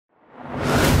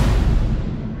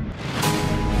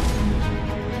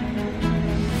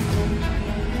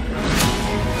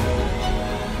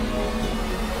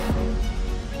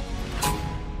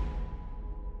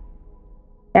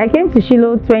I came to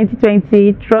Shiloh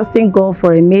 2020 trusting God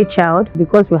for a male child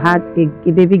because we had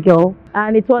a baby girl.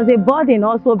 And it was a burden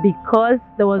also because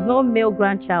there was no male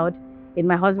grandchild in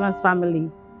my husband's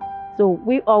family. So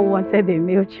we all wanted a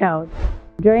male child.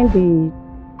 During the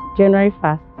January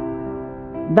fast,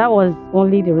 that was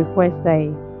only the request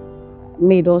I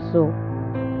made also.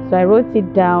 So I wrote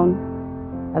it down.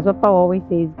 As Papa always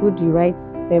says, it's good you write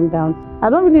them down. I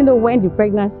don't really know when the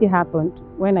pregnancy happened,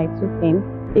 when I took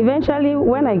in. Eventually,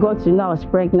 when I got to know I was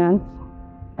pregnant,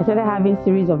 I started having a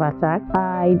series of attacks.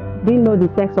 I didn't know the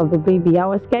sex of the baby. I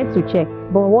was scared to check.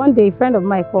 But one day, a friend of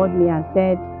mine called me and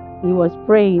said he was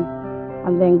praying,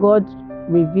 and then God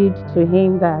revealed to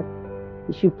him that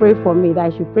he should pray for me,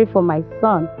 that I should pray for my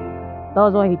son. That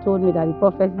was what he told me, that the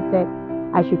prophet said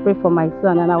I should pray for my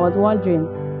son. And I was wondering,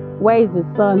 where is the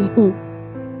son?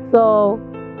 So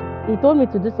he told me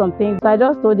to do some things. So I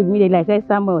just told him immediately, I said,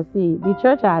 Samuel, see, the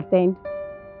church I attend,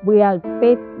 we are a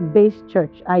faith-based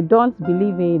church. I don't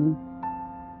believe in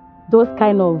those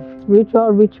kind of spiritual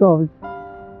rituals,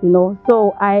 you know.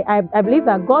 So I believe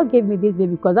that God gave me this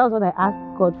baby because that was what I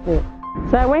asked God for.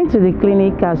 So I went to the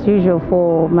clinic as usual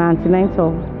for my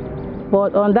antenatal.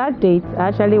 But on that date, I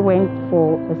actually went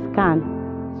for a scan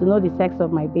to know the sex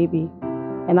of my baby.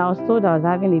 And I was told I was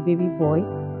having a baby boy.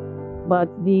 But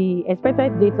the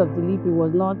expected date of delivery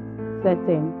was not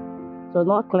certain. It was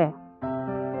not clear.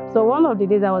 So one of the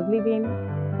days I was leaving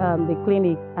the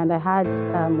clinic and I had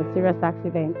a serious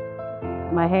accident.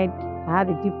 I had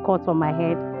a deep cut on my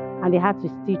head and they had to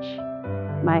stitch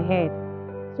my head.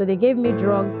 So they gave me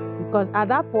drugs because at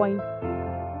that point,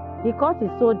 the cut is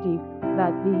so deep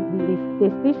that they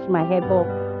stitched my head up.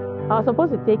 I was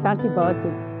supposed to take antibiotics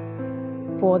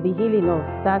for the healing of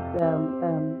that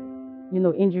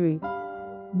injury.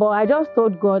 But I just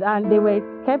told God, and they were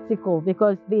skeptical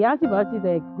because the antibiotics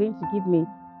they were going to give me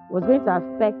was going to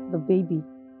affect the baby,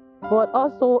 but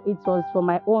also it was for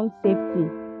my own safety.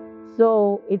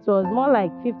 So it was more like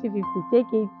 50-50. Take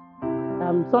it,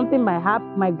 something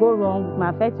might go wrong,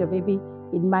 might affect your baby,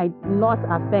 it might not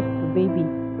affect the baby.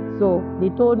 So they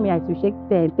told me I should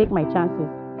take my chances.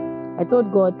 I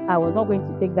told God I was not going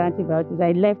to take the antibiotics.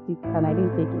 I left it and I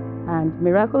didn't take it. And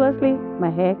miraculously, my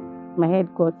head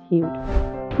got healed.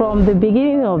 From the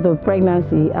beginning of the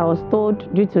pregnancy, I was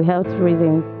told due to health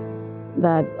reasons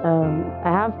that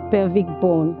I have pelvic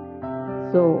bone,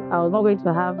 so I was not going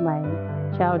to have my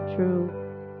child through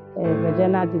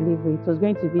vaginal delivery. It was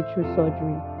going to be through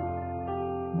surgery.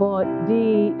 But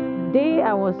the day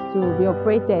I was to be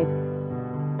operated,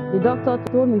 the doctor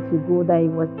told me to go, that he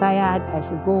was tired, I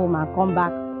should go home and come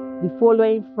back the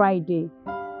following Friday.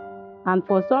 And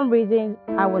for some reason,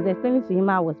 I was explaining to him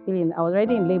how I was feeling. I was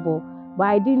already in labor, but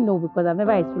I didn't know because I've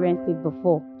never experienced it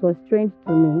before. It was strange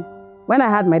to me. When I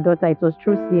had my daughter, it was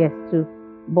through CS too,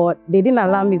 but they didn't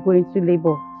allow me go into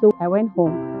labor. So I went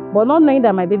home, but not knowing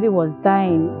that my baby was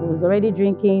dying. He was already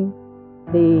drinking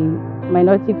the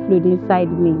amniotic fluid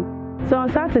inside me. So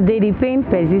on Saturday, the pain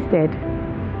persisted.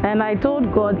 And I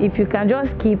told God, if you can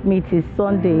just keep me till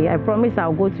Sunday, I promise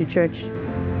I'll go to church.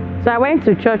 So I went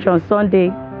to church on Sunday,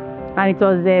 and it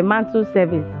was a mantle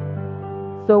service.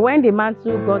 So when the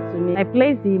mantle got to me, I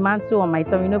placed the mantle on my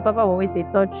tummy. You know, Papa always say,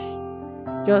 touch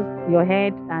just your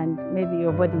head and maybe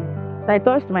your body. So I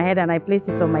touched my head and I placed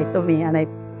it on my tummy and I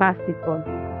passed it on.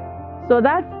 So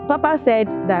that Papa said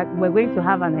that we're going to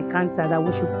have an encounter, that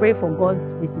we should pray for God's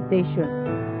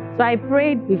visitation. So I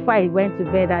prayed before I went to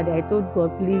bed that day. I told God,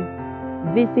 please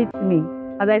visit me.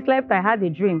 As I slept, I had a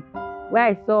dream where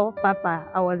I saw Papa.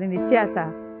 I was in the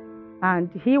theater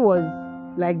and he was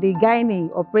like the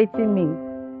gynae operating me.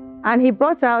 And he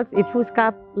brought out a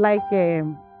foolscap-like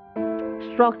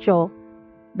structure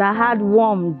that had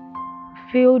worms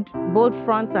filled, both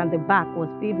front and the back was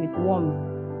filled with worms.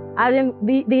 And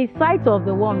in the sight of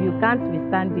the worm, you can't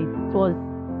withstand it.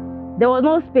 There was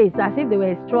no space, as if they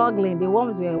were struggling. The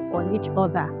worms were on each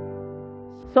other.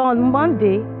 So on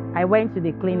Monday, I went to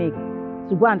the clinic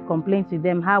to go and complain to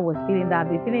them how I was feeling, that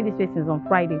I've been feeling this way since on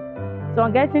Friday. So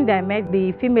on getting there, I met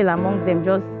the female among them,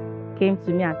 just came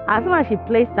to me. And as soon as she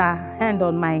placed her hand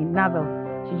on my navel,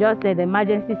 she just said,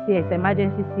 emergency CS,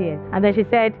 emergency CS. And then she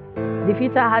said, the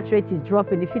fetal heart rate is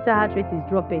dropping, the fetal heart rate is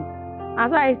dropping.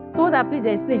 And so I told her, please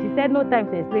explain. She said, no time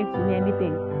to explain to me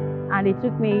anything. And they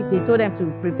told them to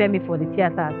prepare me for the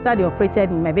theater. So they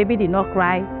operated me. My baby did not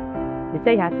cry. They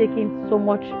said he had taken so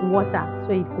much water,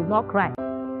 so he could not cry.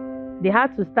 They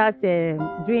had to start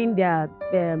doing their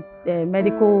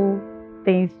medical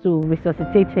things to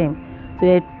resuscitate him. So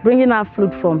they're bringing out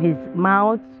fluid from his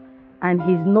mouth and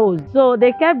his nose. So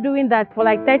they kept doing that for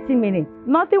like 30 minutes.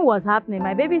 Nothing was happening.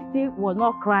 My baby still was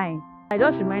not crying. I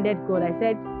just reminded God, I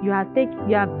said, you have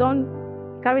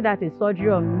carried out a surgery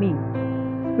on me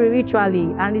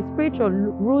spiritually, and the spiritual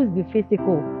rules the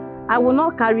physical. I will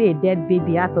not carry a dead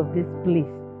baby out of this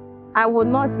place. I will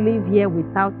not live here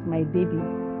without my baby.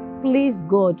 Please,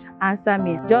 God, answer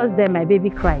me. Just then, my baby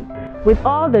cried. With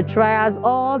all the trials,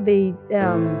 all the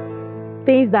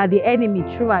things that the enemy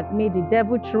threw at me, the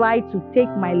devil tried to take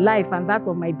my life and that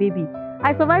of my baby.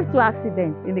 I survived 2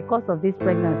 accidents in the course of this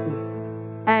pregnancy.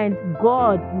 And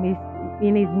God,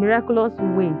 in His miraculous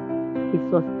ways, He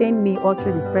sustained me all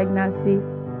through the pregnancy.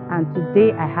 And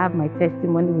today I have my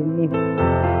testimony with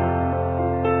me.